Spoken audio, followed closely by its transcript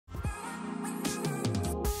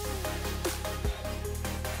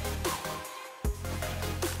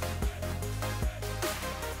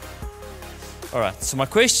All right, so my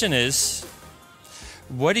question is,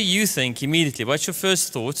 what do you think immediately? What's your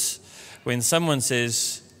first thought when someone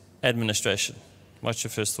says administration? What's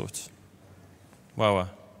your first thought? Wow.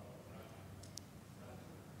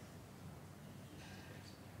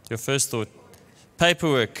 Your first thought?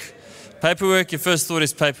 Paperwork. Paperwork, your first thought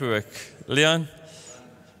is paperwork. Leon?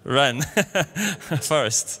 Run.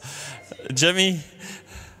 Forrest. Jimmy?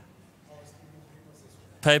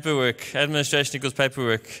 Paperwork. Administration equals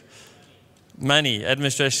paperwork. Money.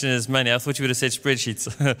 Administration is money. I thought you would have said spreadsheets.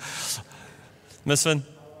 Miss Finn?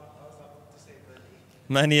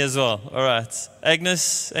 Money as well. All right.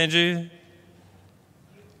 Agnes? Andrew?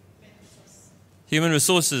 Human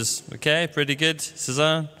resources. Okay, pretty good.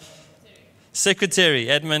 Suzanne? Secretary.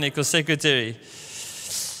 Admin equals secretary.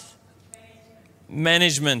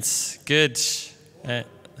 Management. Good.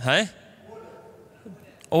 Hey?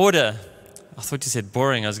 Order. I thought you said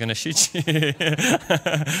boring. I was going to shoot you.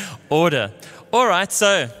 Order. All right.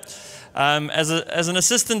 So, as an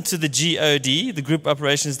assistant to the GOD, the Group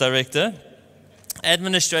Operations Director,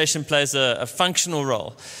 administration plays a functional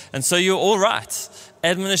role. And so you're all right.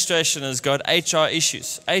 Administration has got HR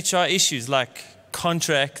issues. HR issues like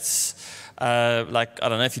contracts, like, I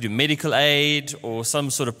don't know if you do medical aid or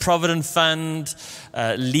some sort of provident fund,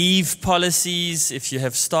 leave policies if you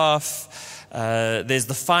have staff. There's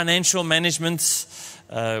the financial management,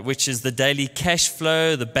 which is the daily cash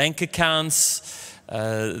flow, the bank accounts.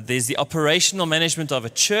 There's the operational management of a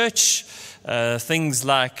church, things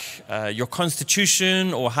like your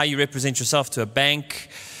constitution or how you represent yourself to a bank.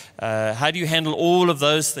 How do you handle all of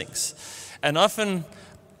those things? And often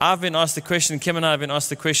I've been asked the question, Kim and I have been asked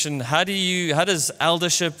the question, how does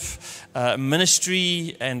eldership,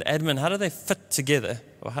 ministry and admin, how do they fit together?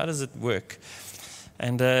 Or how does it work?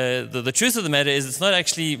 And the truth of the matter is, it's not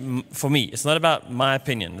actually for me. It's not about my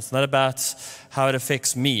opinion. It's not about how it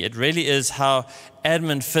affects me. It really is how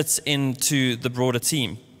admin fits into the broader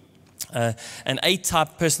team. An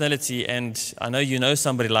A-type personality, and I know you know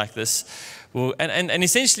somebody like this, and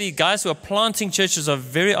essentially guys who are planting churches are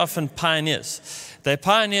very often pioneers. They're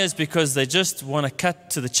pioneers because they just want to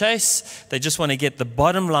cut to the chase. They just want to get the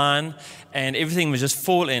bottom line and everything will just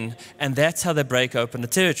fall in. And that's how they break open the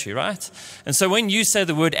territory, right? And so when you say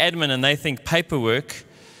the word admin and they think paperwork,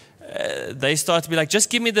 they start to be like,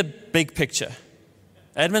 just give me the big picture.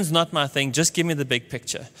 Admin's not my thing. Just give me the big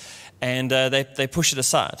picture. And they push it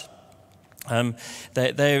aside.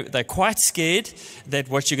 They're quite scared that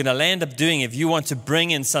what you're going to end up doing if you want to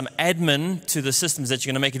bring in some admin to the systems, that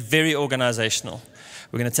you're going to make it very organizational.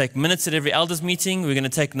 We're going to take minutes at every elders meeting. We're going to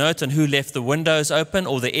take note on who left the windows open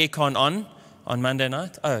or the aircon on Monday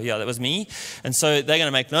night. Oh, yeah, that was me. And so they're going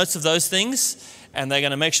to make notes of those things, and they're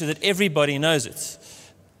going to make sure that everybody knows it.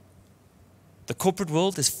 The corporate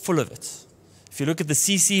world is full of it. If you look at the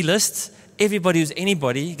CC list, everybody who's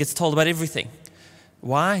anybody gets told about everything.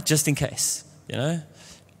 Why? Just in case, you know.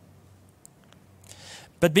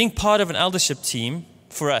 But being part of an eldership team,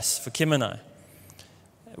 for us, for Kim and I,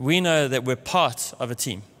 we know that we're part of a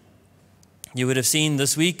team. You would have seen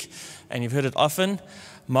this week, and you've heard it often,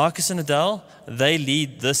 Marcus and Adele, they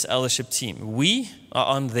lead this eldership team. We are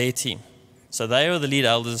on their team. So they are the lead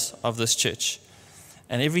elders of this church.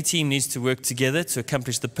 And every team needs to work together to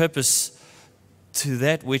accomplish the purpose to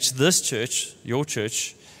that which this church, your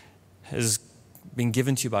church, has been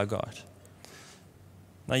given to you by God.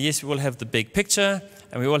 Now, yes, we all have the big picture,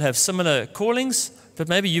 and we all have similar callings, but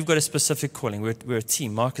maybe you've got a specific calling. We're a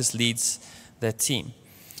team. Marcus leads that team.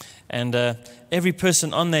 And every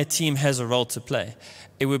person on that team has a role to play.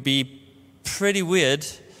 It would be pretty weird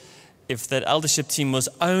if that eldership team was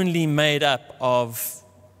only made up of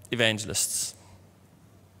evangelists.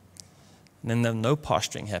 And then no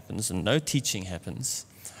pastoring happens and no teaching happens.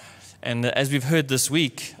 And as we've heard this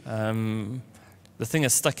week, the thing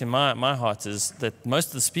that's stuck in my heart is that most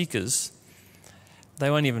of the speakers, they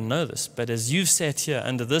won't even know this. But as you've sat here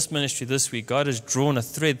under this ministry this week, God has drawn a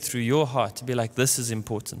thread through your heart to be like, this is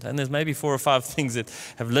important. And there's maybe 4 or 5 things that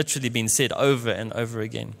have literally been said over and over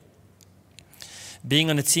again. Being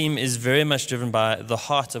on a team is very much driven by the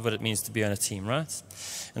heart of what it means to be on a team, right?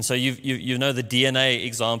 And so you know the DNA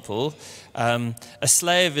example. A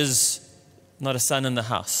slave is not a son in the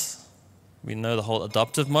house. We know the whole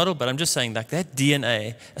adoptive model, but I'm just saying like that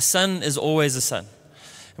DNA, a son is always a son.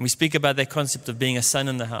 And we speak about that concept of being a son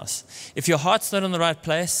in the house. If your heart's not in the right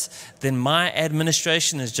place, then my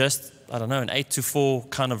administration is just, I don't know, an 8 to 4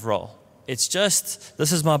 kind of role. It's just,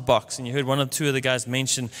 this is my box. And you heard 1 or 2 of the guys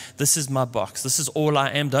mention, this is my box. This is all I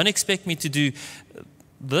am. Don't expect me to do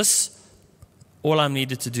this. All I'm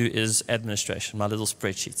needed to do is administration, my little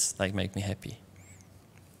spreadsheets. They make me happy.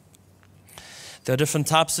 There are different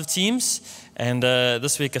types of teams, and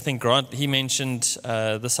this week I think Grant, he mentioned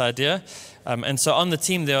this idea. And so on the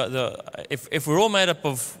team, if we're all made up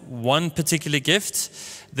of one particular gift,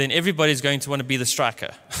 then everybody's going to want to be the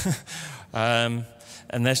striker.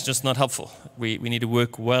 And that's just not helpful. We need to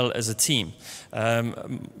work well as a team.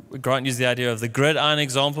 Grant used the idea of the gridiron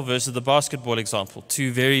example versus the basketball example.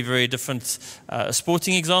 Two very, very different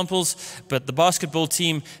sporting examples. But the basketball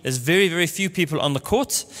team is very, very few people on the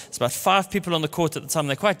court. It's about 5 people on the court at the time.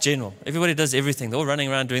 They're quite general. Everybody does everything. They're all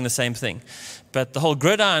running around doing the same thing. But the whole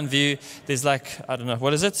gridiron view, there's like, I don't know,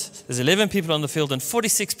 what is it? There's 11 people on the field and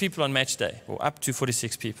 46 people on match day, or up to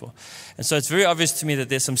 46 people. And so it's very obvious to me that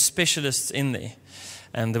there's some specialists in there.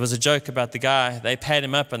 And there was a joke about the guy, they pad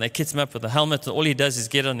him up and they kit him up with a helmet, and all he does is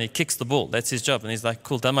get on and he kicks the ball. That's his job. And he's like,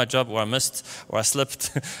 cool, done my job, or I missed, or I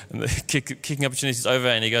slipped. And the kicking opportunity is over,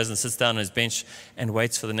 and he goes and sits down on his bench and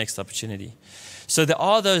waits for the next opportunity. So there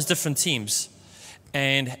are those different teams.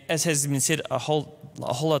 And as has been said a whole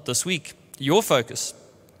lot this week, your focus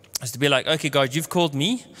is to be like, okay, God, you've called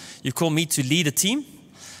me to lead a team,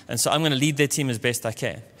 and so I'm going to lead their team as best I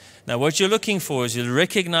can. Now, what you're looking for is you're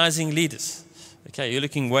recognizing leaders. Okay, you're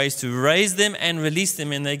looking ways to raise them and release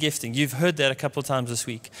them in their gifting. You've heard that a couple of times this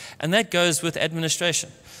week. And that goes with administration.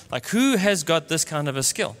 Like, who has got this kind of a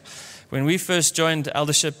skill? When we first joined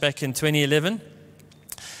eldership back in 2011,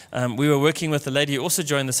 we were working with a lady who also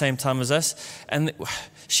joined the same time as us, and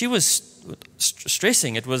she was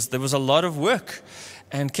stressing. There was a lot of work.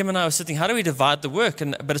 And Kim and I were sitting, how do we divide the work?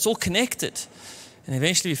 But it's all connected. And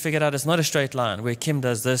eventually we figured out it's not a straight line where Kim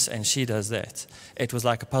does this and she does that. It was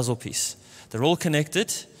like a puzzle piece. They're all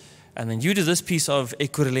connected, and then you do this piece of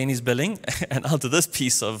Ekurhuleni's billing, and I'll do this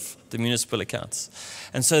piece of the municipal accounts.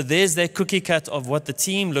 And so there's that cookie cut of what the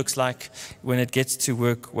team looks like when it gets to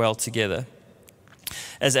work well together.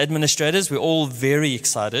 As administrators, we're all very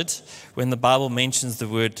excited when the Bible mentions the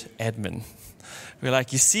word admin. We're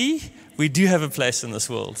like, you see, we do have a place in this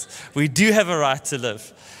world. We do have a right to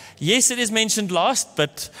live. Yes, it is mentioned last,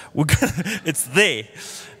 but it's there.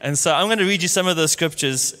 And so I'm going to read you some of those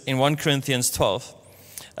scriptures in 1 Corinthians 12.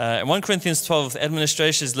 In 1 Corinthians 12,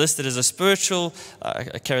 administration is listed as a spiritual,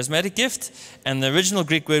 a charismatic gift. And the original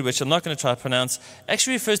Greek word, which I'm not going to try to pronounce,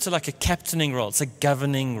 actually refers to like a captaining role. It's a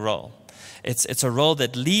governing role. It's a role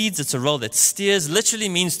that leads. It's a role that steers. Literally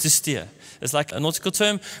means to steer. It's like a nautical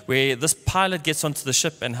term where this pilot gets onto the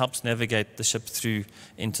ship and helps navigate the ship through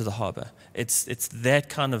into the harbor. It's that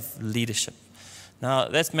kind of leadership. Now,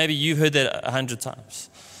 that's maybe you've heard that 100 times.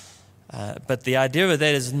 But the idea of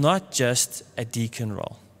that is not just a deacon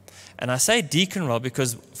role. And I say deacon role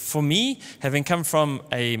because for me, having come from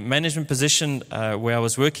a management position where I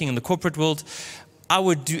was working in the corporate world, I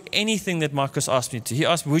would do anything that Marcus asked me to. He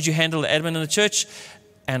asked me, would you handle the admin in the church?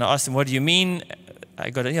 And I asked him, what do you mean?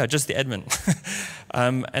 I got it, yeah, just the admin.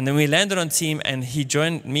 And then we landed on team, and he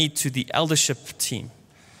joined me to the eldership team.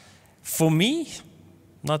 For me,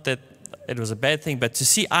 not that it was a bad thing, but to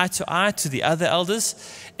see eye to the other elders,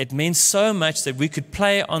 it meant so much that we could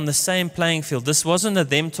play on the same playing field. This wasn't a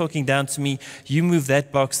them talking down to me, you move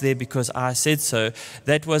that box there because I said so.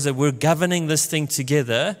 That was a we're governing this thing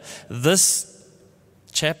together. This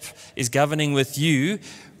chap is governing with you.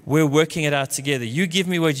 We're working it out together. You give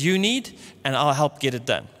me what you need, and I'll help get it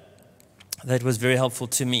done. That was very helpful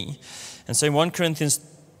to me. And so in 1 Corinthians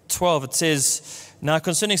 12, it says, now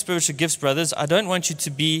concerning spiritual gifts, brothers, I don't want you to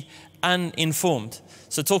be uninformed.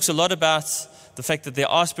 So it talks a lot about the fact that there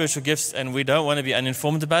are spiritual gifts, and we don't want to be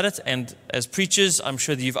uninformed about it. And as preachers, I'm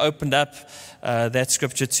sure that you've opened up that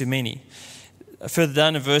scripture to many. Further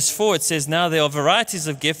down in verse 4, it says, now there are varieties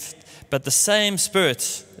of gifts, but the same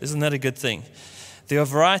Spirit. Isn't that a good thing? There are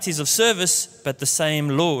varieties of service, but the same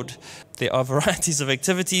Lord. There are varieties of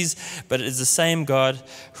activities, but it is the same God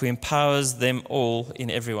who empowers them all in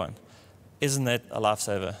everyone. Isn't that a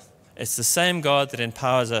lifesaver? It's the same God that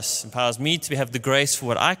empowers us, empowers me to have the grace for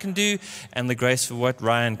what I can do and the grace for what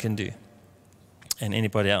Ryan can do and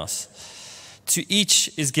anybody else. To each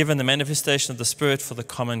is given the manifestation of the Spirit for the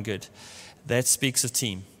common good. That speaks of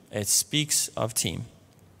team. It speaks of team.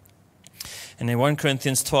 And in 1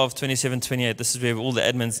 Corinthians 12, 27, 28, this is where all the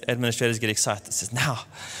administrators get excited. It says, now,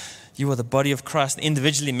 you are the body of Christ,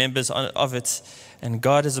 individually members of it, and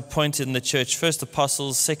God has appointed in the church first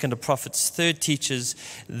apostles, second prophets, third teachers,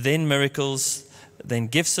 then miracles, then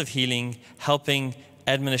gifts of healing, helping,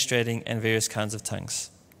 administrating, and various kinds of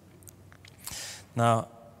tongues. Now,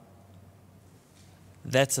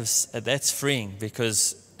 that's freeing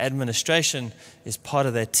because administration is part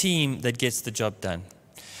of that team that gets the job done.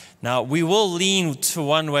 Now, we will lean to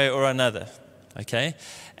one way or another. Okay?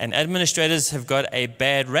 And administrators have got a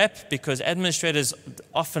bad rap because administrators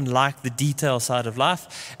often like the detail side of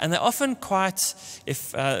life. And they're often quite,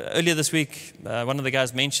 earlier this week, one of the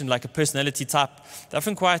guys mentioned like a personality type. They're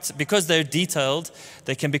often quite, because they're detailed,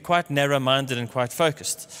 they can be quite narrow-minded and quite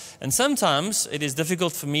focused. And sometimes it is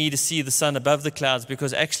difficult for me to see the sun above the clouds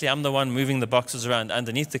because actually I'm the one moving the boxes around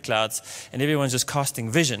underneath the clouds and everyone's just casting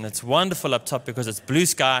vision. It's wonderful up top because it's blue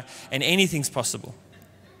sky and anything's possible.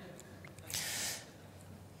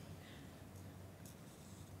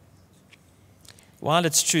 While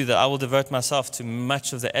it's true that I will devote myself to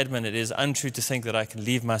much of the admin, it is untrue to think that I can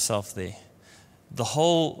leave myself there. The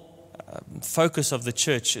whole focus of the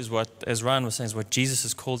church is what, as Ryan was saying, is what Jesus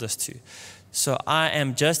has called us to. So I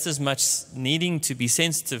am just as much needing to be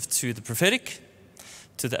sensitive to the prophetic,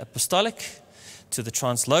 to the apostolic, to the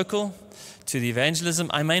translocal, to the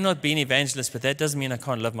evangelism. I may not be an evangelist, but that doesn't mean I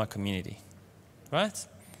can't love my community. Right?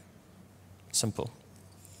 Simple.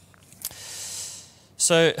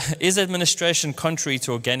 So, is administration contrary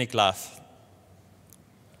to organic life?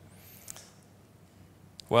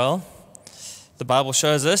 Well, the Bible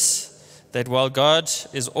shows us that while God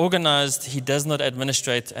is organized, He does not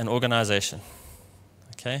administrate an organization.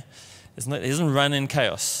 Okay? He doesn't run in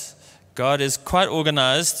chaos. God is quite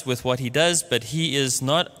organized with what He does, but He is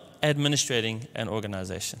not administrating an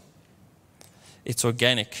organization. It's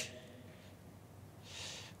organic.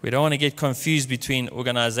 We don't want to get confused between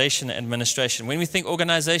organization and administration. When we think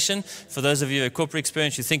organization, for those of you who have corporate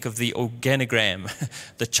experience, you think of the organogram,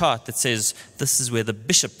 the chart that says, this is where the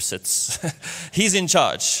bishop sits. He's in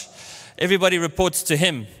charge. Everybody reports to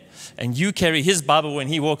him, and you carry his Bible when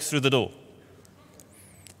he walks through the door.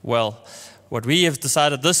 Well, what we have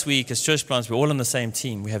decided this week as church plants, we're all on the same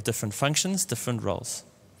team. We have different functions, different roles.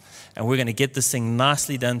 And we're going to get this thing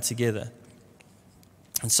nicely done together.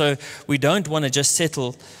 And so we don't want to just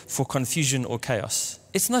settle for confusion or chaos.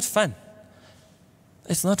 It's not fun.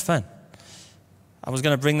 It's not fun. I was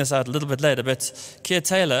going to bring this out a little bit later, but Keir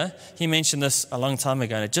Taylor, he mentioned this a long time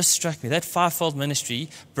ago, and it just struck me, that fivefold ministry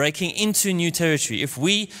breaking into new territory. If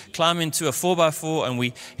we climb into a 4x4 and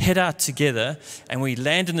we head out together and we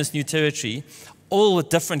land in this new territory, all with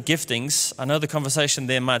different giftings, I know the conversation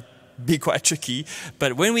there might be quite tricky,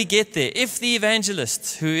 but when we get there, if the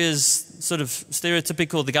evangelist, who is sort of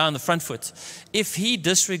stereotypical, the guy on the front foot, if he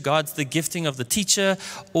disregards the gifting of the teacher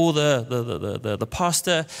or the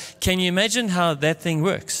pastor, can you imagine how that thing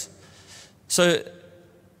works? So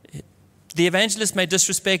the evangelist may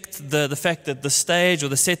disrespect the fact that the stage or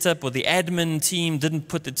the setup or the admin team didn't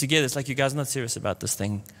put it together. It's like, you guys are not serious about this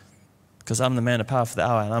thing because I'm the man of power for the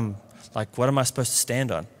hour, and I'm like, what am I supposed to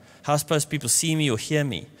stand on? How are supposed people see me or hear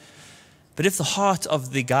me? But if the heart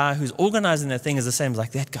of the guy who's organizing that thing is the same as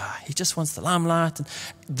like that guy, he just wants the limelight, and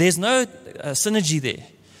there's no synergy there.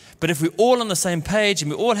 But if we're all on the same page and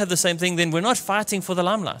we all have the same thing, then we're not fighting for the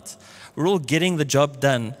limelight. We're all getting the job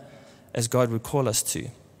done as God would call us to.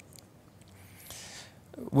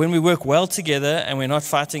 When we work well together and we're not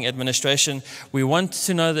fighting administration, we want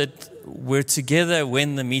to know that we're together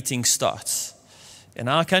when the meeting starts. In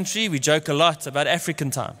our country, we joke a lot about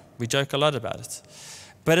African time. We joke a lot about it.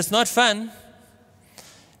 But it's not fun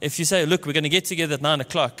if you say, look, we're going to get together at 9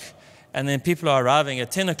 o'clock, and then people are arriving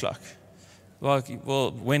at 10 o'clock.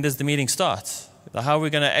 Well, when does the meeting start? How are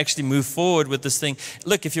we going to actually move forward with this thing?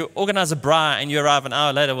 Look, if you organize a braai and you arrive an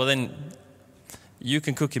hour later, well, then you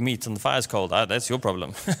can cook your meat and the fire's cold. That's your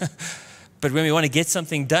problem. But when we want to get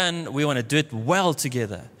something done, we want to do it well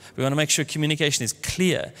together. We want to make sure communication is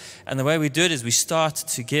clear. And the way we do it is we start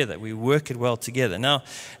together. We work it well together. Now,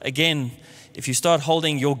 again, if you start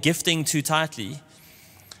holding your gifting too tightly,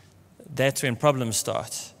 that's when problems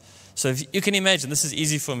start. So if you can imagine, this is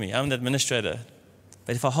easy for me. I'm an administrator.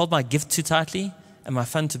 But if I hold my gift too tightly, am I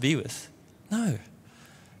fun to be with? No.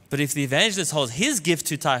 But if the evangelist holds his gift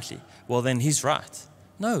too tightly, well, then he's right.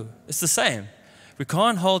 No, it's the same. We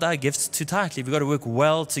can't hold our gifts too tightly. We've got to work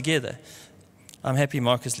well together. I'm happy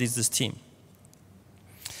Marcus leads this team.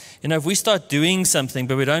 You know, if we start doing something,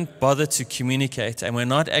 but we don't bother to communicate, and we're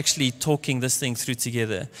not actually talking this thing through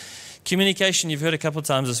together. Communication, you've heard a couple of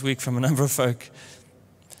times this week from a number of folk.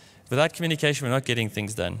 Without communication, we're not getting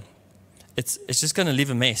things done. It's just going to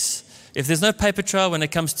leave a mess. If there's no paper trail when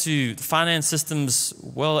it comes to finance systems,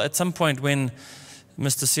 well, at some point when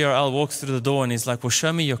Mr. CRL walks through the door and he's like, well,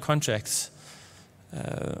 show me your contracts.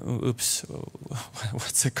 Oops,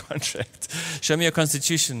 what's a contract? Show me your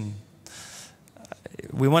constitution.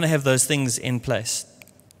 We want to have those things in place.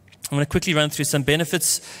 I'm going to quickly run through some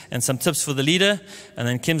benefits and some tips for the leader, and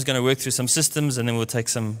then Kim's going to work through some systems, and then we'll take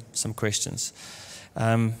some questions.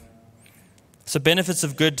 So benefits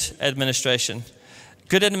of good administration.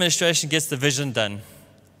 Good administration gets the vision done.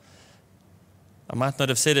 I might not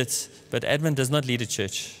have said it, but admin does not lead a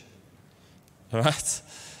church. All right?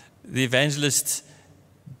 The evangelist,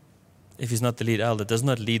 if he's not the lead elder, does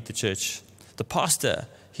not lead the church. The pastor,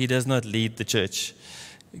 he does not lead the church.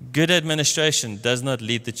 Good administration does not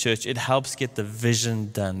lead the church. It helps get the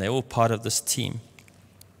vision done. They're all part of this team.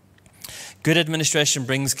 Good administration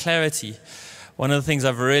brings clarity. One of the things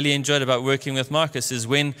I've really enjoyed about working with Marcus is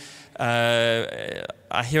when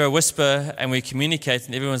I hear a whisper and we communicate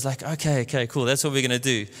and everyone's like, okay, cool, that's what we're going to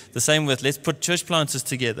do. The same with let's put church planters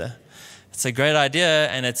together. It's a great idea,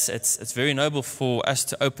 and it's very noble for us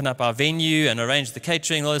to open up our venue and arrange the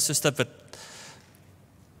catering, all this sort of stuff,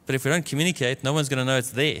 but if we don't communicate, no one's going to know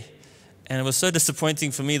it's there. And it was so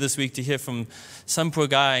disappointing for me this week to hear from some poor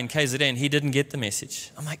guy in KZN, he didn't get the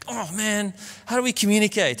message. I'm like, oh man, how do we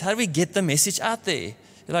communicate? How do we get the message out there?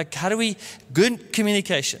 You're like, good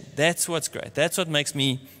communication. That's what's great. That's what makes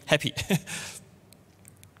me happy.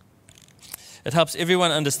 It helps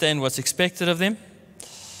everyone understand what's expected of them.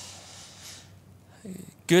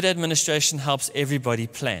 Good administration helps everybody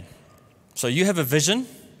plan. So you have a vision,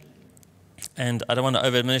 and I don't want to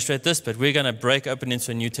over-administrate this, but we're going to break open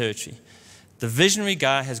into a new territory. The visionary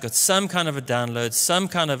guy has got some kind of a download, some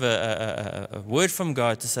kind of a word from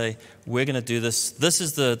God to say, we're going to do this. This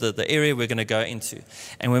is the area we're going to go into.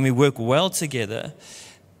 And when we work well together,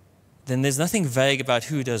 then there's nothing vague about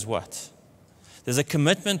who does what. There's a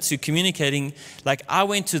commitment to communicating, like I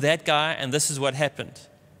went to that guy and this is what happened.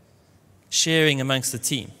 Sharing amongst the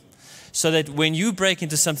team. So that when you break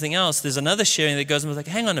into something else, there's another sharing that goes, like,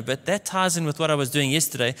 hang on a bit, that ties in with what I was doing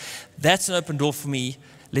yesterday. That's an open door for me.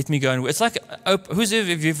 Let me go. And it's like,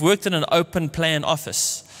 if you've worked in an open plan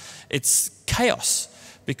office, it's chaos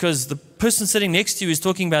because the person sitting next to you is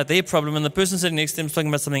talking about their problem and the person sitting next to them is talking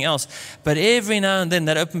about something else. But every now and then,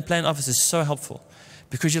 that open plan office is so helpful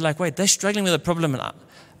because you're like, wait, they're struggling with a problem and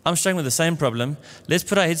I'm struggling with the same problem. Let's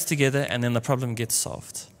put our heads together and then the problem gets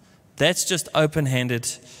solved. That's just open-handed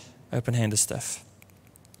stuff.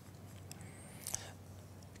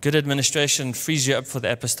 Good administration frees you up for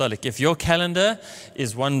the apostolic. If your calendar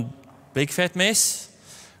is one big fat mess,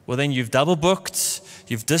 well then you've double booked,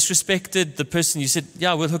 you've disrespected the person. You said,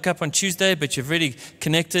 yeah, we'll hook up on Tuesday, but you've already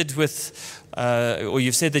connected with, or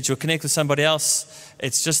you've said that you'll connect with somebody else.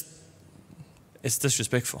 It's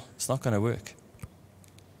disrespectful. It's not going to work.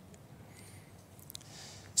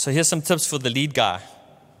 So here's some tips for the lead guy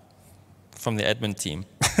from the admin team.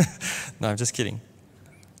 No, I'm just kidding.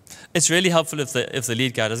 It's really helpful if the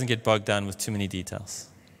lead guy doesn't get bogged down with too many details.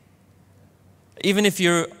 Even if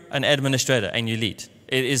you're an administrator and you lead,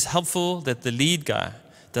 it is helpful that the lead guy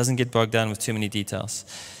doesn't get bogged down with too many details.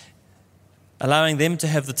 Allowing them to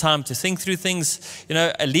have the time to think through things. You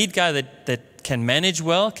know, a lead guy that can manage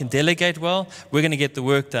well, can delegate well, we're going to get the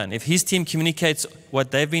work done. If his team communicates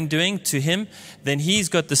what they've been doing to him, then he's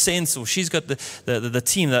got the sense, or she's got the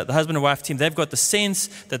team, the husband and wife team, they've got the sense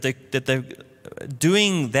that they're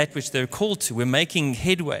doing that which they're called to. We're making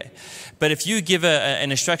headway. But if you give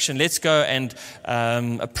an instruction, let's go and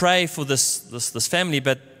pray for this family,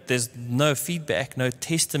 but there's no feedback, no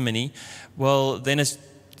testimony, well, then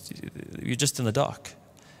you're just in the dark.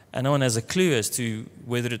 And no one has a clue as to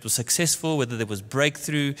whether it was successful, whether there was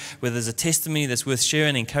breakthrough, whether there's a testimony that's worth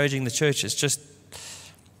sharing, encouraging the church. It's just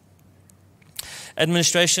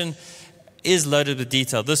administration is loaded with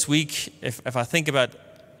detail. This week, if I think about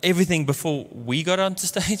everything before we got onto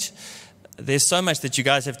stage, there's so much that you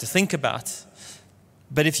guys have to think about.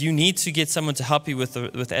 But if you need to get someone to help you with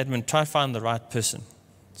admin, try to find the right person.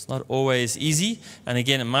 It's not always easy. And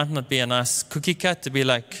again, it might not be a nice cookie cut to be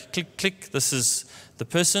like, click, click, this is the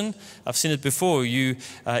person. I've seen it before.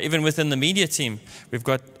 Even within the media team, we've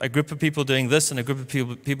got a group of people doing this and a group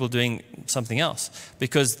of people doing something else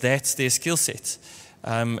because that's their skill set.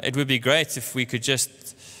 It would be great if we could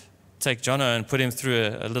just take Jono and put him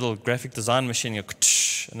through a little graphic design machine,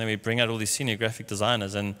 and then we bring out all these senior graphic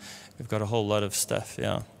designers, and we've got a whole lot of stuff.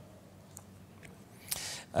 Yeah.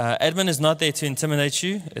 Admin is not there to intimidate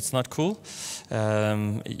you. It's not cool.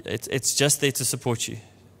 It's just there to support you.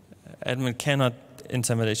 Admin cannot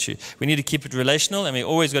intimidate you. We need to keep it relational, and we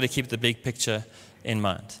always got to keep the big picture in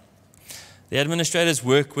mind. The administrators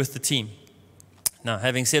work with the team. Now,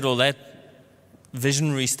 having said all that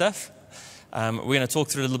visionary stuff, we're going to talk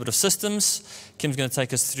through a little bit of systems. Kim's going to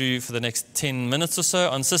take us through for the next 10 minutes or so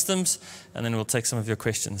on systems, and then we'll take some of your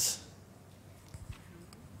questions.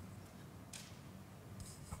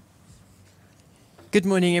 Good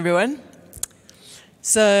morning, everyone.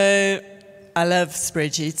 So I love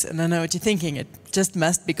spreadsheets, and I know what you're thinking. It just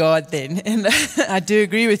must be God then. And I do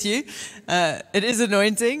agree with you. It is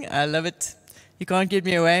anointing. I love it. You can't get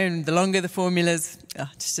me away, and the longer the formulas,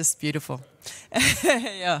 it's just beautiful.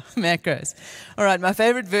 Yeah, macros. All right, my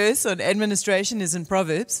favorite verse on administration is in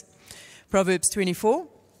Proverbs 24.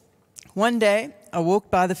 One day, I walked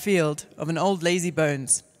by the field of an old lazy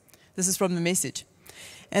bones. This is from the Message.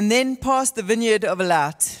 And then past the vineyard of a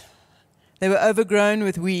lout. They were overgrown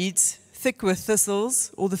with weeds, thick with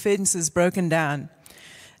thistles, all the fences broken down.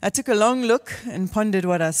 I took a long look and pondered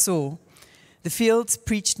what I saw. The fields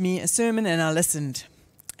preached me a sermon and I listened.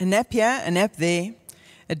 A nap here, a nap there,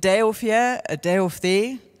 a day off here, a day off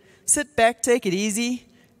there. Sit back, take it easy.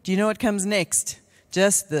 Do you know what comes next?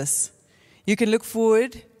 Just this. You can look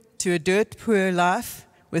forward to a dirt-poor life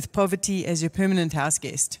with poverty as your permanent house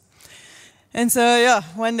guest. And so, yeah,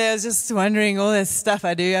 one day I was just wondering all this stuff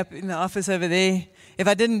I do up in the office over there. If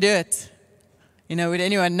I didn't do it, would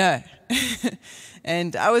anyone know?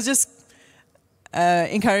 And I was just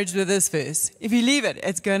encouraged with this verse. If you leave it,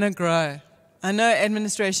 it's going to grow. I know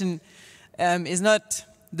administration is not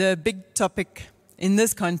the big topic in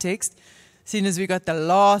this context, seeing as we got the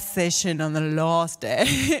last session on the last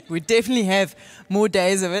day. We definitely have more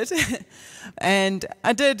days of it. And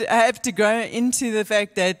I have to grow into the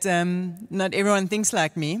fact that not everyone thinks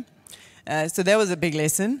like me. So that was a big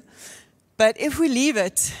lesson. But if we leave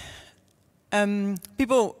it,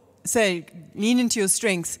 people say, lean into your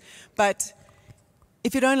strengths. But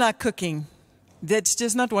if you don't like cooking, that's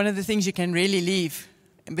just not one of the things you can really leave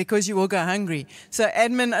because you will go hungry. So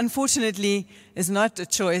admin, unfortunately, is not a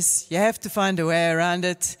choice. You have to find a way around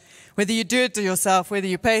it. Whether you do it to yourself, whether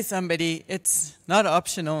you pay somebody, it's not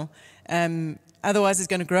optional. Otherwise, it's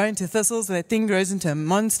going to grow into thistles. That thing grows into a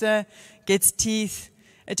monster, gets teeth.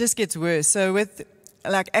 It just gets worse. So with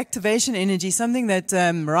activation energy, something that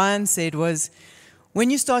Ryan said was, when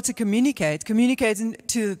you start to communicate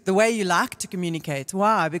into the way you like to communicate.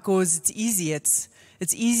 Why? Because it's easy. It's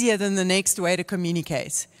easier than the next way to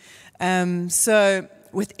communicate. So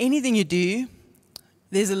with anything you do,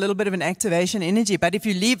 there's a little bit of an activation energy. But if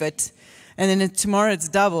you leave it, and then tomorrow it's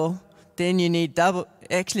double, then you need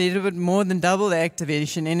actually a little bit more than double the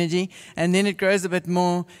activation energy, and then it grows a bit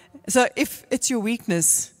more. So if it's your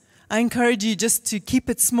weakness, I encourage you just to keep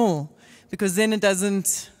it small, because then it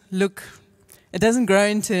doesn't grow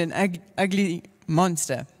into an ugly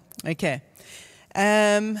monster. Okay.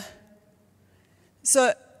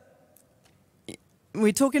 So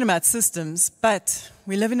we're talking about systems, but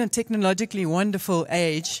we live in a technologically wonderful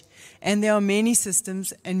age, and there are many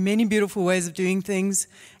systems and many beautiful ways of doing things,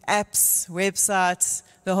 apps, websites,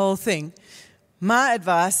 the whole thing. My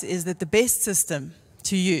advice is that the best system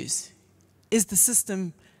to use is the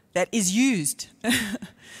system that is used.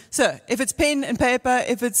 So if it's pen and paper,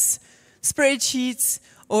 if it's spreadsheets,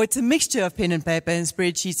 or it's a mixture of pen and paper and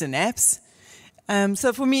spreadsheets and apps.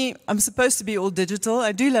 So for me, I'm supposed to be all digital.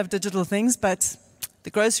 I do love digital things, but the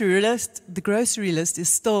grocery list is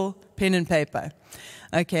still pen and paper.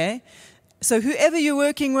 Okay? So whoever you're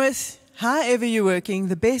working with, however you're working,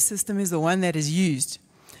 the best system is the one that is used.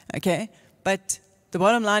 Okay? But the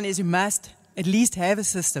bottom line is you must at least have a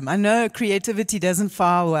system. I know creativity doesn't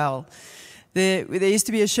file well. There used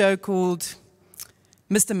to be a show called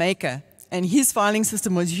Mr. Maker, and his filing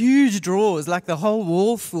system was huge drawers, like the whole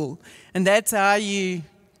wall full. And that's how you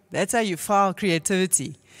file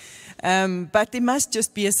creativity. But there must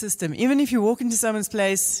just be a system. Even if you walk into someone's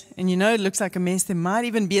place and you know it looks like a mess, there might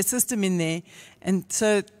even be a system in there. And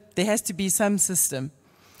so there has to be some system.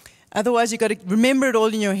 Otherwise, you've got to remember it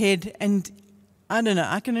all in your head. And I don't know,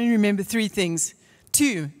 I can only remember 3 things.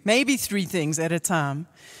 2, maybe 3 things at a time.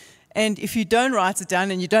 And if you don't write it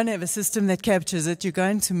down and you don't have a system that captures it, you're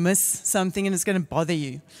going to miss something and it's going to bother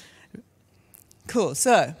you. Cool.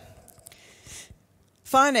 So,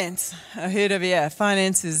 finance. I heard over here,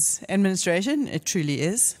 finance is administration. It truly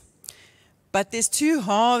is. But there's 2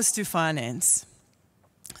 halves to finance.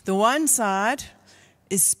 The one side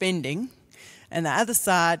is spending, and the other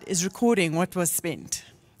side is recording what was spent.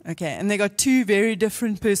 Okay, and they got 2 very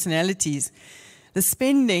different personalities. The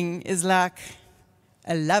spending is like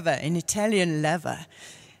a lover, an Italian lover.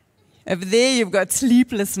 Over there you've got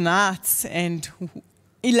sleepless nights and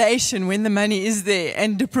elation when the money is there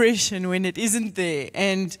and depression when it isn't there.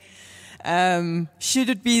 And should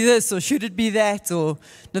it be this or should it be that? Or,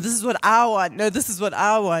 no, this is what I want. No, this is what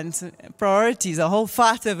I want. Priorities, a whole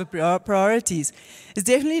fight over priorities. It's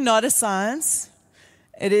definitely not a science.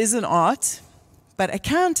 It is an art. But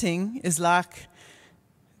accounting is like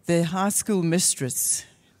the high school mistress,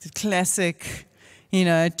 the classic,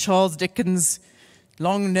 Charles Dickens,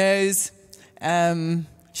 long nose.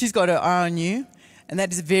 She's got her eye on you, and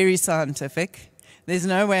that is very scientific. There's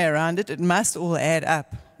no way around it. It must all add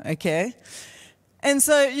up, okay? And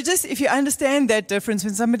so if you understand that difference,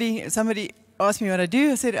 when somebody asked me what I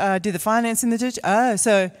do, I said, I do the finance in the church. Oh,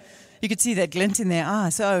 so you could see that glint in their eye.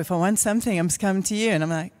 So if I want something, I'm just coming to you. And I'm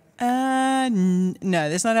like, no,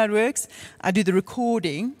 that's not how it works. I do the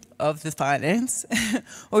recording of the finance.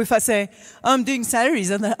 Or if I say, oh, I'm doing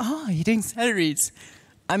salaries, I'm like, oh, you're doing salaries.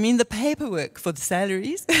 I mean the paperwork for the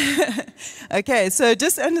salaries. Okay, so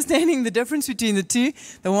just understanding the difference between the two.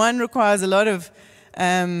 The one requires a lot of,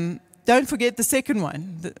 don't forget the second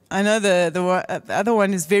one. I know the other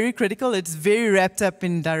one is very critical. It's very wrapped up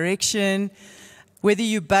in direction. Whether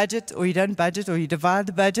you budget or you don't budget or you divide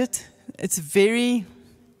the budget, it's very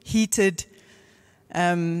heated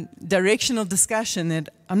directional discussion that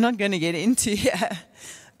I'm not going to get into here.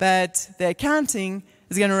 But the accounting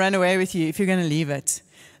is going to run away with you if you're going to leave it.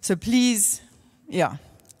 So please,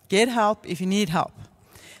 get help if you need help.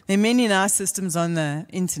 There are many nice systems on the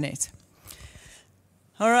internet.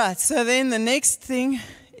 All right, so then the next thing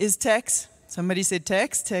is tax. Somebody said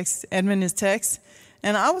tax admin is tax.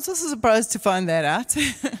 And I was also surprised to find that out.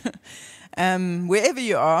 Wherever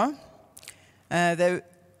you are,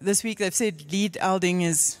 this week they've said lead eldering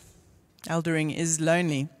is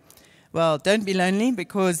lonely. Well, don't be lonely,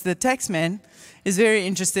 because the tax man is very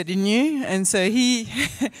interested in you. And so he,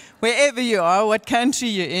 wherever you are, what country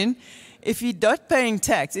you're in, if you're not paying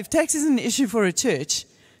tax, if tax is an issue for a church,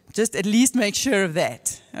 just at least make sure of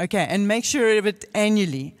that. Okay, and make sure of it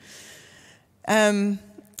annually. So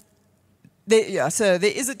there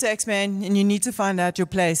is a tax man, and you need to find out your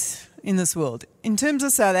place in this world. In terms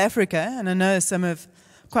of South Africa, and I know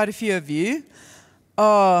quite a few of you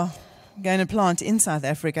are going to plant in South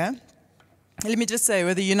Africa. Let me just say,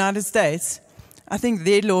 with the United States, I think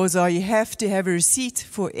their laws are you have to have a receipt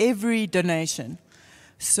for every donation.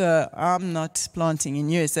 So I'm not planting in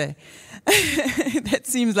USA. That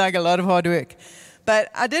seems like a lot of hard work.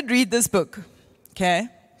 But I did read this book, okay?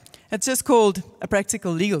 It's just called A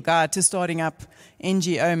Practical Legal Guide to Starting Up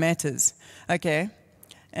NGO Matters, okay?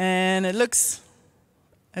 And it looks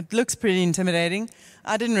pretty intimidating.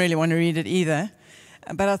 I didn't really want to read it either.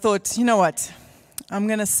 But I thought, you know what? I'm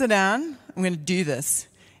going to sit down. I'm going to do this.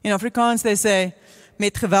 In Afrikaans, they say,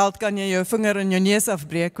 met geweld kan jy jou vinger in jou neus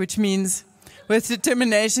afbreek, which means with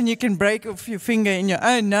determination, you can break off your finger in your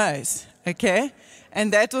own nose, okay?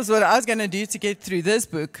 And that was what I was going to do to get through this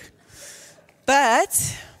book.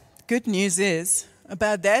 But good news is,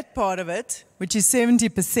 about that part of it, which is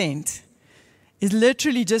 70%, is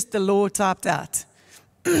literally just the law typed out.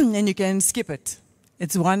 And you can skip it.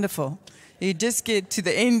 It's wonderful. You just get to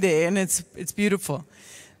the end there, and it's beautiful.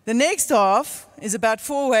 The next half is about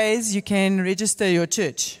 4 ways you can register your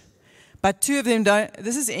church. But 2 of them don't.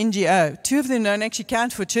 This is NGO. 2 of them don't actually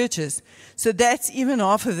count for churches. So that's even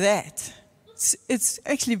half of that. It's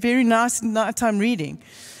actually very nice nighttime reading.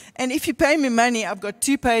 And if you pay me money, I've got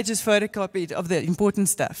 2 pages photocopied of the important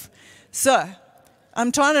stuff. So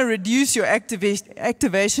I'm trying to reduce your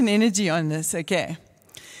activation energy on this, okay?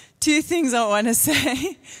 2 things I want to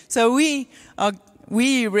say. So we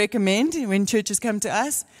recommend, when churches come to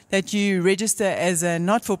us, that you register as a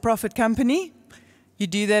not-for-profit company. You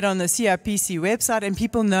do that on the CIPC website, and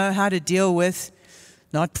people know how to deal with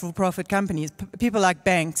not-for-profit companies. People like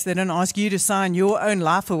banks, they don't ask you to sign your own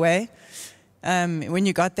life away when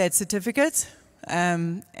you got that certificate.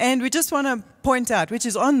 And we just want to point out, which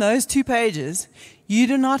is on those 2 pages, you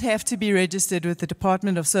do not have to be registered with the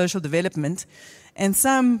Department of Social Development, and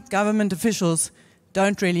some government officials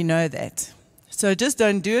don't really know that. So just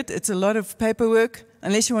don't do it. It's a lot of paperwork,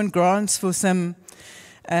 unless you want grants for some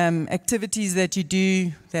activities that you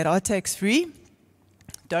do that are tax-free.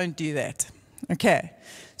 Don't do that. Okay.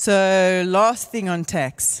 So last thing on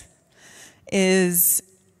tax is,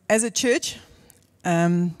 as a church,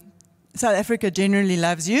 South Africa generally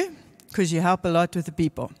loves you because you help a lot with the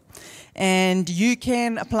people. And you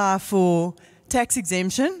can apply for tax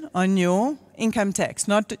exemption on your income tax,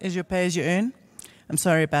 not as your pay-as-you-earn. I'm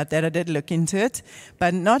sorry about that, I did look into it.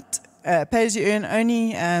 But not pay-as-you-earn,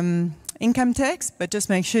 only income tax, but just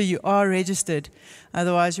make sure you are registered.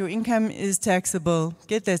 Otherwise, your income is taxable.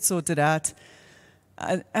 Get that sorted out.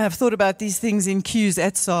 I've thought about these things in queues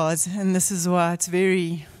at SARS, and this is why it's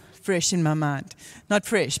very fresh in my mind. Not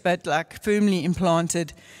fresh, but like firmly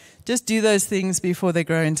implanted. Just do those things before they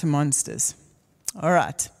grow into monsters. All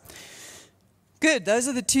right. Good. Those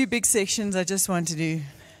are the 2 big sections I just wanted to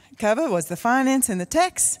cover, was the finance and the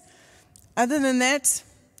tax. Other than that,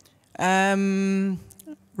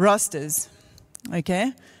 rosters.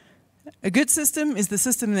 Okay? A good system is the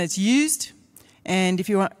system that's used, and if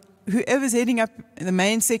you want, whoever's heading up the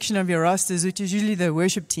main section of your rosters, which is usually the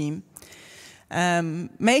worship team,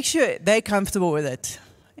 make sure they're comfortable with it.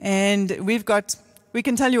 And we've got we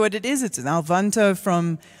can tell you what it is. It's an Alvanto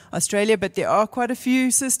from Australia, but there are quite a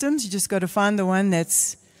few systems. You just got to find the one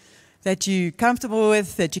that you're comfortable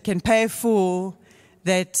with, that you can pay for,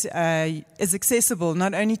 that is accessible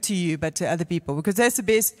not only to you but to other people, because that's the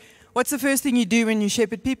best. What's the first thing you do when you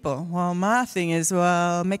shepherd people? Well, my thing is,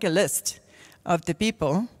 make a list of the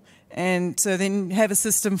people, and so then have a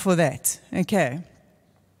system for that, okay,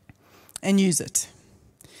 and use it.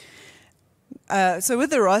 So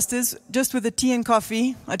with the rosters, just with the tea and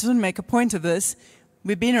coffee, I just want to make a point of this.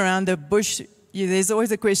 We've been around the bush. There's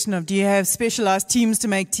always a question of, do you have specialized teams to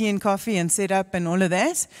make tea and coffee and set up and all of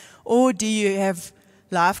that? Or do you have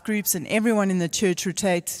life groups and everyone in the church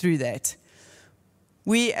rotate through that?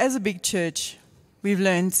 We, as a big church, we've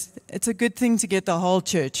learned it's a good thing to get the whole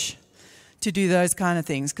church to do those kind of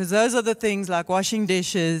things, because those are the things like washing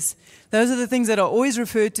dishes. Those are the things that are always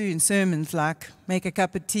referred to in sermons, like make a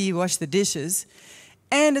cup of tea, wash the dishes.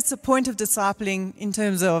 And it's a point of discipling in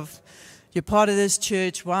terms of, you're part of this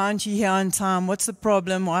church, why aren't you here on time? What's the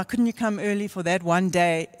problem? Why couldn't you come early for that one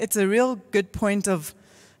day? It's a real good point of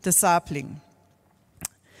discipling.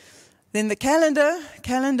 Then the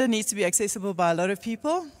calendar needs to be accessible by a lot of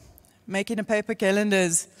people. Making a paper calendar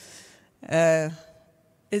is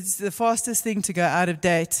the fastest thing to go out of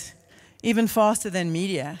date, even faster than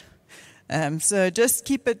media. So just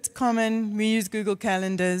keep it common. We use Google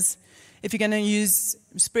Calendars. If you're going to use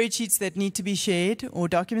spreadsheets that need to be shared or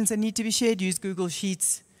documents that need to be shared, use Google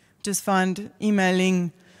Sheets. Just find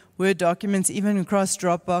emailing Word documents, even across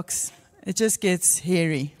Dropbox. It just gets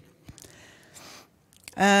hairy.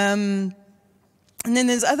 And then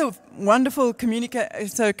there's other wonderful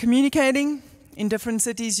communicating in different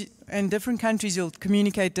cities and different countries. You'll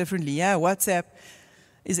communicate differently. Yeah, WhatsApp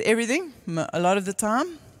is everything a lot of the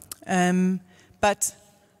time. But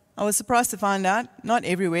I was surprised to find out not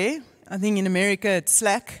everywhere. I think in America it's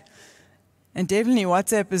Slack, and definitely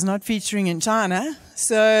WhatsApp is not featuring in China.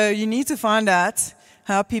 So you need to find out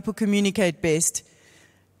how people communicate best.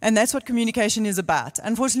 And that's what communication is about.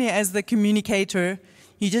 Unfortunately, as the communicator,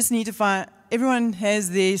 you just need to find, everyone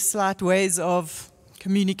has their slight ways of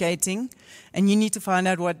communicating, and you need to find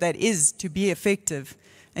out what that is to be effective.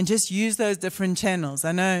 And just use those different channels.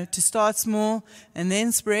 I know to start small and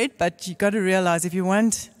then spread, but you've got to realize if you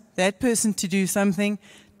want that person to do something,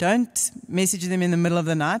 don't message them in the middle of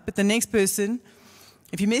the night. But the next person,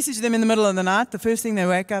 if you message them in the middle of the night, the first thing they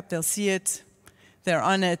wake up, they'll see it, they're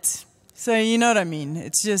on it. So you know what I mean.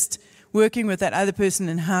 It's just working with that other person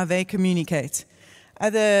and how they communicate.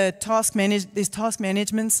 There's task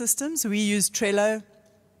management systems. We use Trello.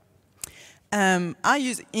 I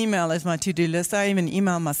use email as my to-do list. I even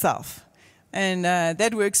email myself. And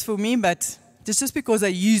that works for me, but it's just because I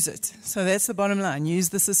use it. So that's the bottom line, use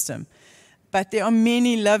the system. But there are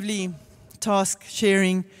many lovely task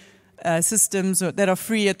sharing systems that are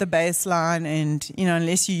free at the baseline, and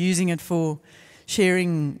unless you're using it for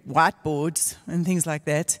sharing whiteboards and things like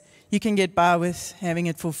that, you can get by with having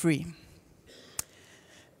it for free.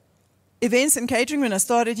 Events and catering, when I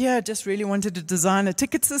started here, I just really wanted to design a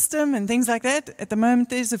ticket system and things like that. At the moment,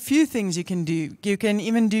 there's a few things you can do. You can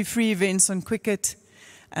even do free events on Quicket.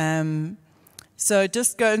 So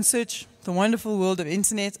just go and search the wonderful world of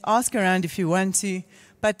internet. Ask around if you want to.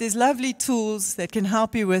 But there's lovely tools that can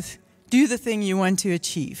help you with do the thing you want to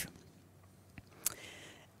achieve.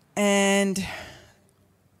 And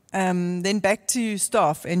then back to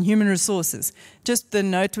staff and human resources. Just the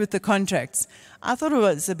note with the contracts. I thought it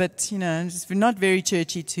was a bit, just not very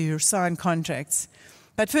churchy to sign contracts.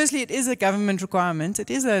 But firstly, it is a government requirement. It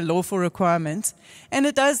is a lawful requirement. And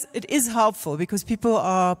it is helpful because people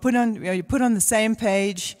are put on the same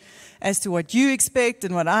page as to what you expect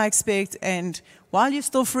and what I expect. And while you're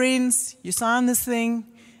still friends, you sign this thing.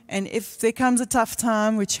 And if there comes a tough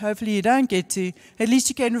time, which hopefully you don't get to, at least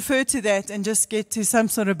you can refer to that and just get to some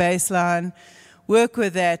sort of baseline, work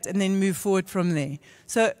with that, and then move forward from there.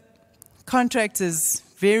 So contract is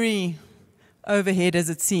very overhead as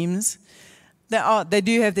it seems. They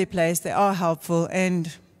do have their place, they are helpful, and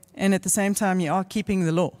at the same time you are keeping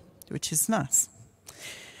the law, which is nice.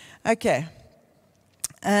 Okay.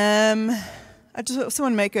 I just also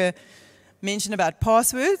want to make a mention about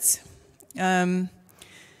passwords.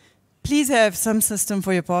 Please have some system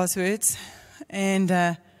for your passwords,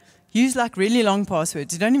 and use like really long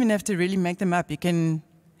passwords. You don't even have to really make them up. You can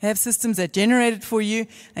have systems that generate it for you,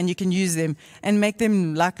 and you can use them and make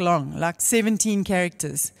them like long, like 17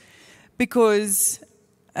 characters. Because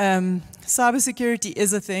cybersecurity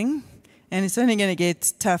is a thing, and it's only going to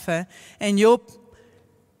get tougher. And your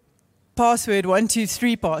password,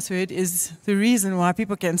 123 password, is the reason why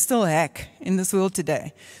people can still hack in this world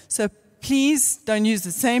today. So please don't use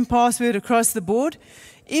the same password across the board.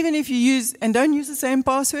 Even if you use, and don't use the same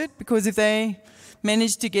password, because if they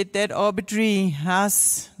manage to get that arbitrary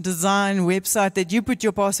house design website that you put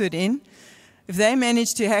your password in, if they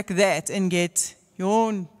manage to hack that and get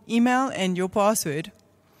your email and your password,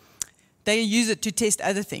 they use it to test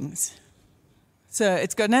other things. So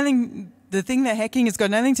it's got nothing, the thing they're hacking has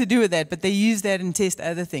got nothing to do with that, but they use that and test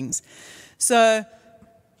other things. So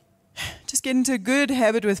just get into a good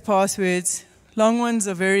habit with passwords. Long ones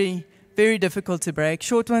are very, very difficult to break.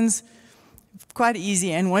 Short ones, quite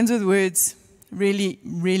easy. And ones with words, really,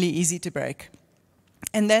 really easy to break.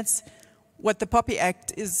 And that's what the POPI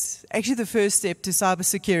Act is actually the first step to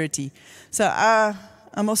cybersecurity. So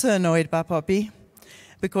I'm also annoyed by POPI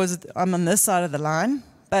because I'm on this side of the line.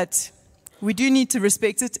 But we do need to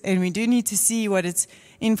respect it, and we do need to see what it's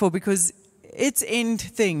in for, because its end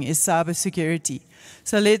thing is cybersecurity.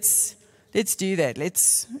 So let's do that.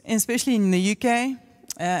 Especially in the UK,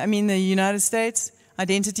 the United States,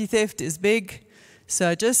 identity theft is big.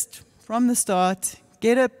 So just from the start,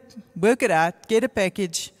 work it out, get a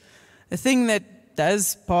package, a thing that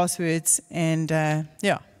does passwords, and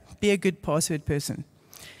be a good password person.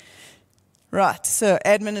 Right, so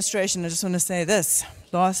administration, I just want to say this,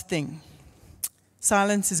 last thing.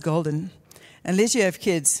 Silence is golden. Unless you have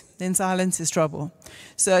kids, then silence is trouble.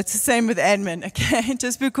 So it's the same with admin, okay?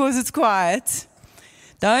 Just because it's quiet,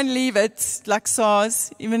 don't leave it like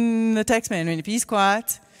SARS. Even the taxman, if he's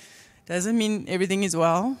quiet, doesn't mean everything is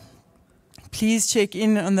well. Please check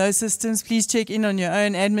in on those systems. Please check in on your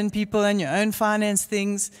own admin people and your own finance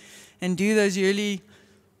things, and do those yearly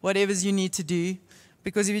whatevers you need to do.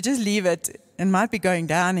 Because if you just leave it, it might be going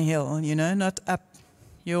down a hill, not up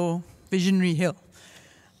your visionary hill.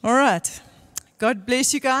 All right. God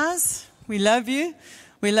bless you guys. We love you.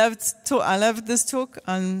 I love this talk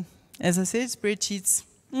on, as I said, spreadsheets.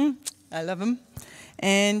 I love them.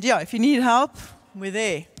 And if you need help, we're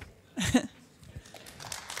there.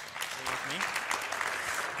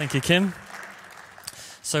 Thank you, Kim.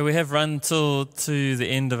 So we have run to the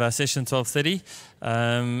end of our session, 12:30.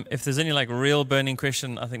 If there's any real burning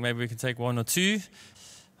question, I think maybe we can take one or two.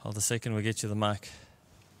 Hold a second, we'll get you the mic.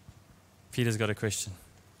 Peter's got a question.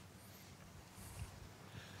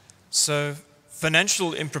 So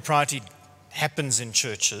financial impropriety happens in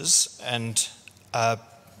churches, and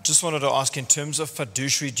just wanted to ask, in terms of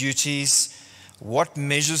fiduciary duties, what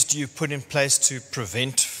measures do you put in place to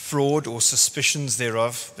prevent fraud or suspicions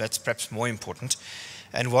thereof? That's perhaps more important.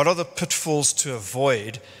 And what are the pitfalls to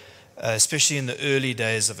avoid, especially in the early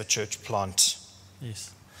days of a church plant?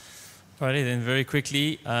 Yes. Righty, then very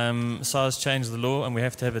quickly, SARS changed the law, and we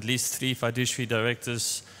have to have at least 3 fiduciary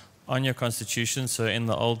directors on your constitution. So in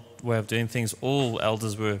the old way of doing things, all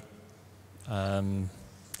elders were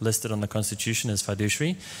listed on the constitution as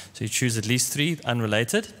fiduciary. So you choose at least 3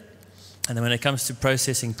 unrelated. And then when it comes to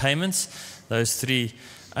processing payments, those 3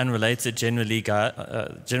 unrelated, generally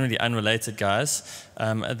unrelated guys,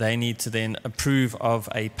 they need to then approve of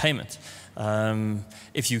a payment.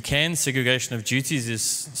 If you can, segregation of duties is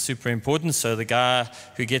super important. So the guy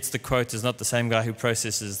who gets the quote is not the same guy who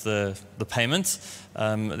processes the payment.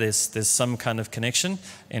 There's some kind of connection.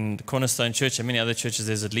 In Cornerstone Church and many other churches,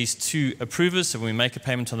 there's at least 2 approvers. So when we make a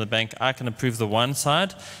payment on the bank, I can approve the one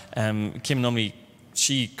side. Kim normally,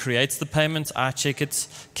 she creates the payment, I check it,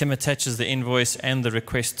 Kim attaches the invoice and the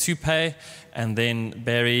request to pay, and then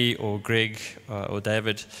Barry or Greg or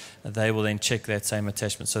David, they will then check that same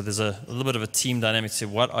attachment. So there's a little bit of a team dynamic to say,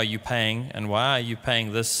 what are you paying and why are you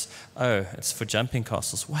paying this? Oh, it's for jumping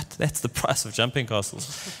castles. What? That's the price of jumping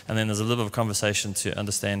castles. And then there's a little bit of conversation to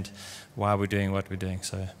understand why we're doing what we're doing.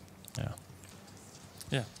 So,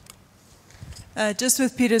 yeah. Just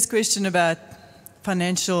with Peter's question about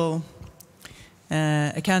financial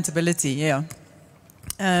accountability, I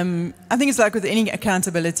think it's like with any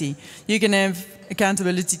accountability. You can have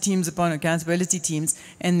accountability teams upon accountability teams,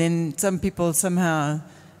 and then some people somehow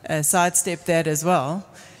sidestep that as well.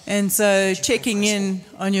 And so checking in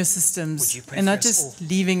on your systems and not just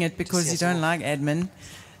leaving it because you don't like admin,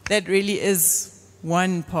 that really is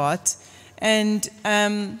one part. And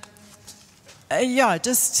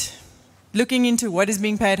just looking into what is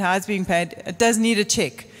being paid, how it's being paid. It does need a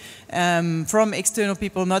check. From external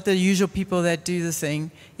people, not the usual people that do the thing,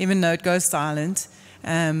 even though it goes silent.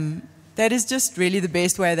 That is just really the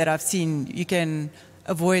best way that I've seen you can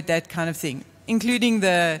avoid that kind of thing, including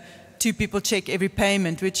the 2 people check every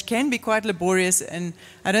payment, which can be quite laborious, and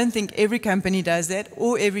I don't think every company does that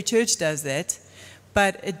or every church does that,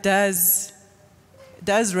 but it does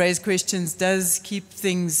raise questions, does keep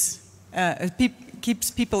things,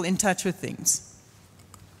 keeps people in touch with things.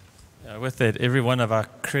 With that, every one of our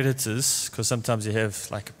creditors, because sometimes you have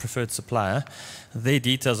like a preferred supplier, their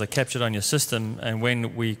details are captured on your system, and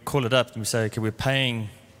when we call it up and we say, okay, we're paying,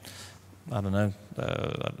 I don't know,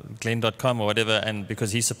 Glenn.com or whatever, and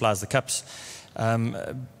because he supplies the cups,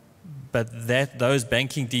 but those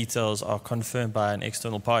banking details are confirmed by an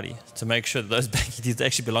external party to make sure that those banking details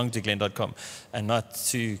actually belong to Glenn.com and not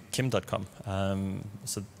to Kim.com.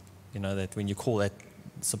 So you know that when you call that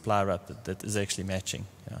supplier up, that is actually matching.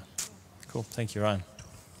 Yeah. Cool. Thank you, Ryan.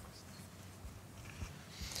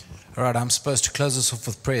 All right, I'm supposed to close us off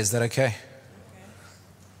with prayer. Is that okay?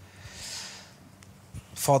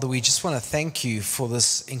 Father, we just want to thank you for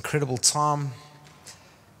this incredible time,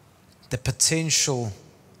 the potential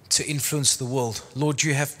to influence the world. Lord,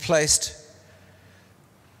 you have placed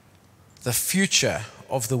the future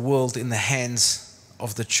of the world in the hands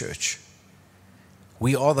of the church.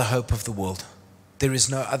 We are the hope of the world. There is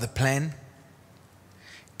no other plan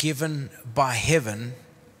given by heaven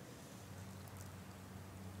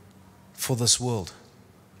for this world.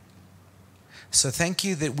 So thank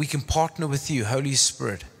you that we can partner with you, Holy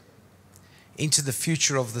Spirit, into the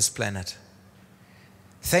future of this planet.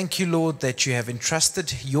 Thank you, Lord, that you have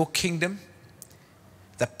entrusted your kingdom,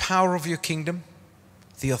 the power of your kingdom,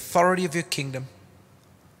 the authority of your kingdom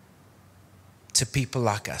to people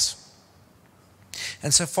like us.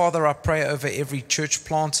 And so, Father, I pray over every church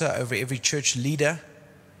planter, over every church leader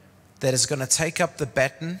that is going to take up the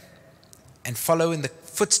baton and follow in the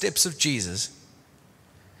footsteps of Jesus.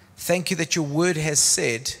 Thank you that your word has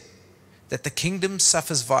said that the kingdom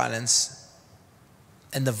suffers violence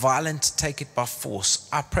and the violent take it by force.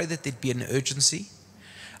 I pray that there'd be an urgency.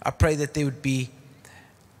 I pray that there would be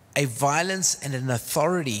a violence and an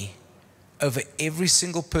authority over every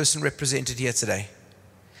single person represented here today.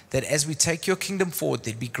 That as we take your kingdom forward,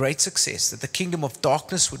 there'd be great success, that the kingdom of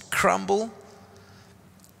darkness would crumble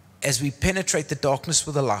as we penetrate the darkness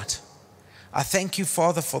with the light. I thank you,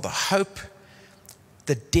 Father, for the hope,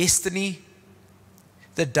 the destiny,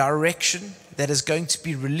 the direction that is going to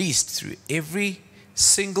be released through every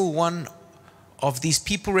single one of these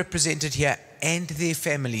people represented here and their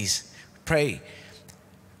families. Pray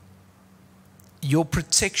your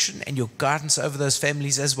protection and your guidance over those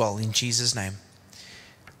families as well, in Jesus' name.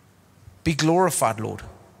 Be glorified, Lord.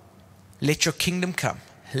 Let your kingdom come.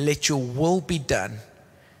 Let your will be done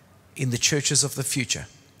in the churches of the future.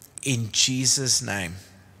 In Jesus' name,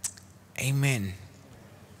 amen.